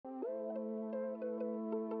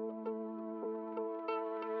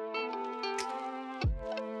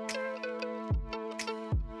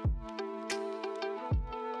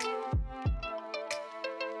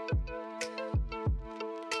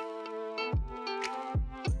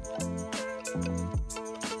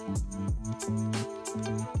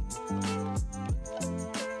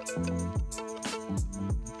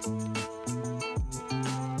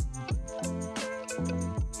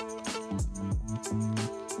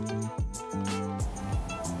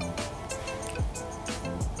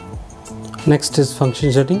Next is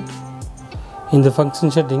function setting. In the function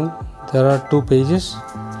setting there are two pages.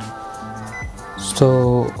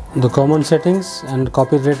 So the common settings and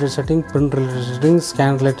copy related setting, print related settings,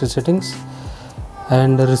 scan related settings,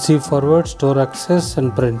 and receive, forward, store, access,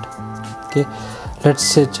 and print. Okay, let's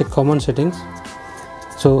say check common settings.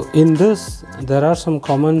 So in this there are some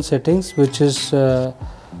common settings which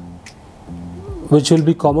will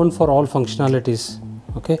be common for all functionalities.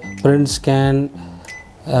 Okay, print, scan,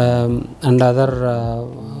 and other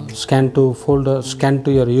scan to folder, scan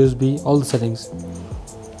to your USB, all the settings.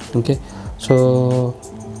 Okay, so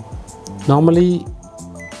normally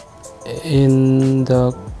in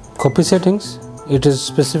the copy settings it is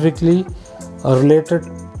specifically related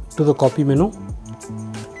to the copy menu,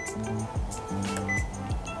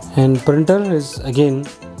 and printer is again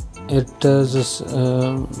it is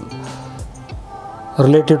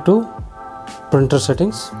related to printer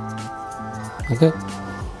settings. Okay,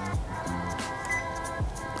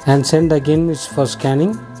 and send again is for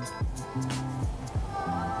scanning,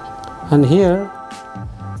 and here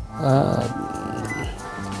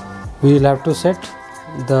we will have to set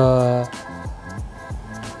the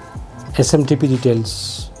SMTP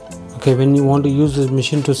details. Okay, when you want to use this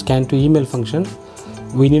machine to scan to email function,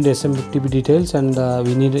 we need SMTP details, and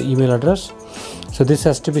we need an email address. So this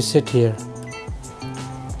has to be set here.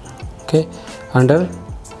 Okay, under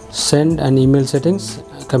send and email settings,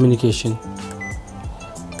 communication.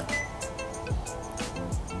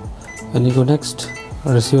 When you go next,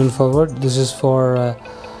 receive and forward, this is for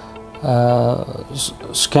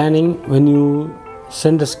scanning. When you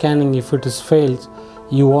send a scanning, if it is failed,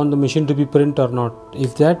 you want the machine to be print or not.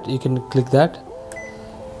 If that, you can click that.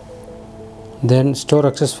 Then store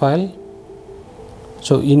access file.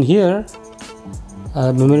 So in here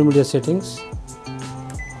memory media settings,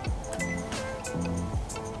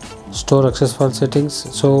 store access file settings.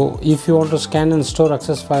 So if you want to scan and store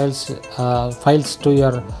access files to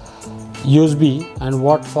your USB, and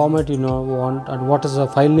what format you want, and what is the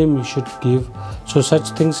file name you should give, so such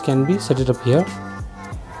things can be set it up here.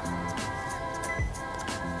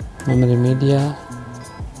 Memory media.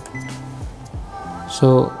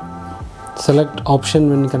 So select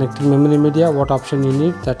option when connecting memory media, what option you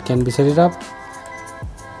need, that can be set it up.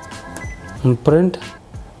 And print,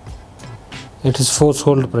 it is force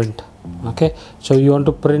hold print. Okay, so you want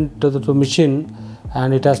to print to the machine,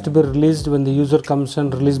 and it has to be released when the user comes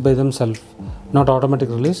and release by themselves, not automatic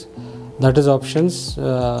release. That is options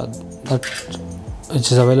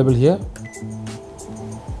which is available here.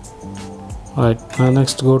 Alright,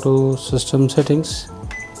 next go to system settings,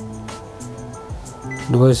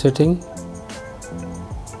 device setting,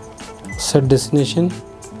 set destination.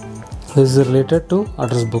 This is related to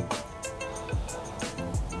address book.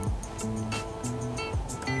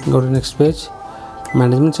 Go to next page,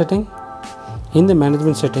 management setting. In the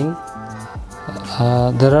management setting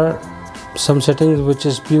there are some settings which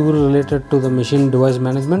is purely related to the machine device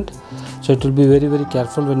management, so it will be very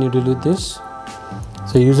careful when you deal with this.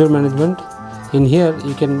 So user management, in here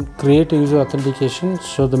you can create a user authentication,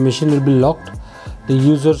 so the machine will be locked. The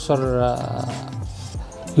users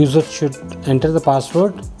should enter the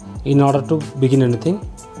password in order to begin anything.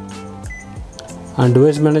 And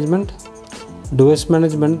device management,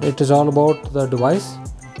 it is all about the device,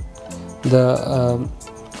 the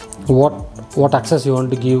what access you want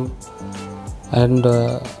to give, and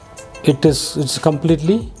it's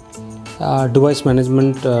completely device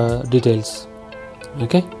management details.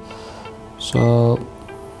 Okay, so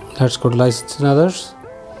let's go to license and others.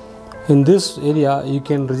 In this area you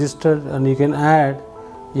can register and you can add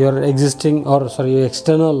your existing your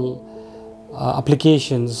external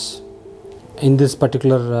applications in this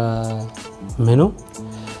particular menu.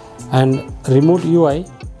 And remote UI,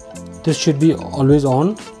 this should be always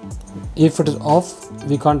on. If it is off,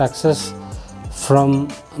 we can't access from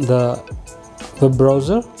the web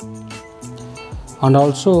browser. And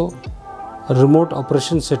also remote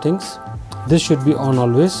operation settings, this should be on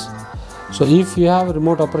always. So if you have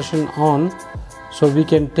remote operation on, so we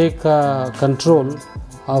can take control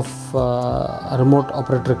of a remote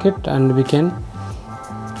operator kit, and we can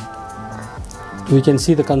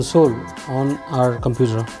see the console on our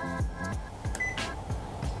computer.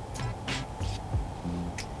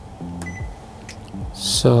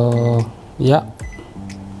 So yeah,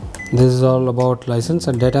 this is all about license.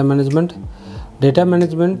 And data management,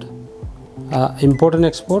 import and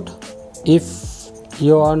export. If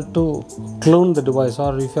you want to clone the device,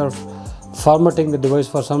 or if you are formatting the device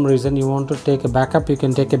for some reason, you want to take a backup, you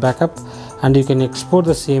can take a backup and you can export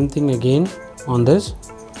the same thing again on this.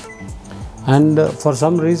 And for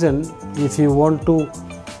some reason, if you want to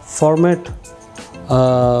format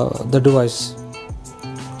the device,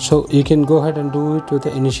 so you can go ahead and do it with the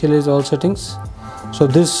initialize all settings. So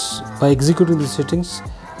this, by executing the settings,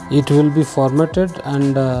 it will be formatted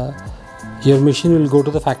and your machine will go to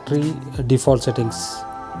the factory default settings.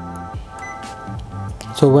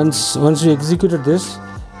 So once you executed this,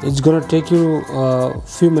 it's going to take you a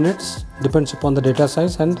few minutes, depends upon the data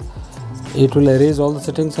size, and it will erase all the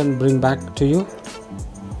settings and bring back to you.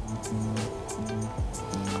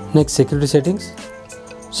 Next, security settings.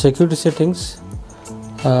 Security settings,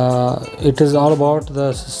 it is all about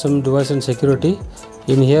the system, device and security.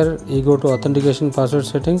 In here you go to authentication, password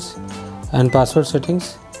settings and password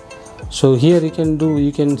settings. So here you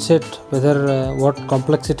can set whether what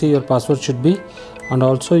complexity your password should be, and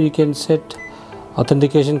also you can set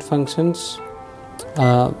authentication functions,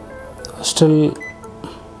 still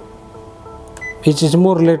which is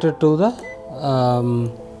more related to the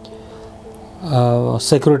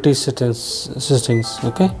security settings.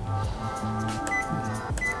 Okay.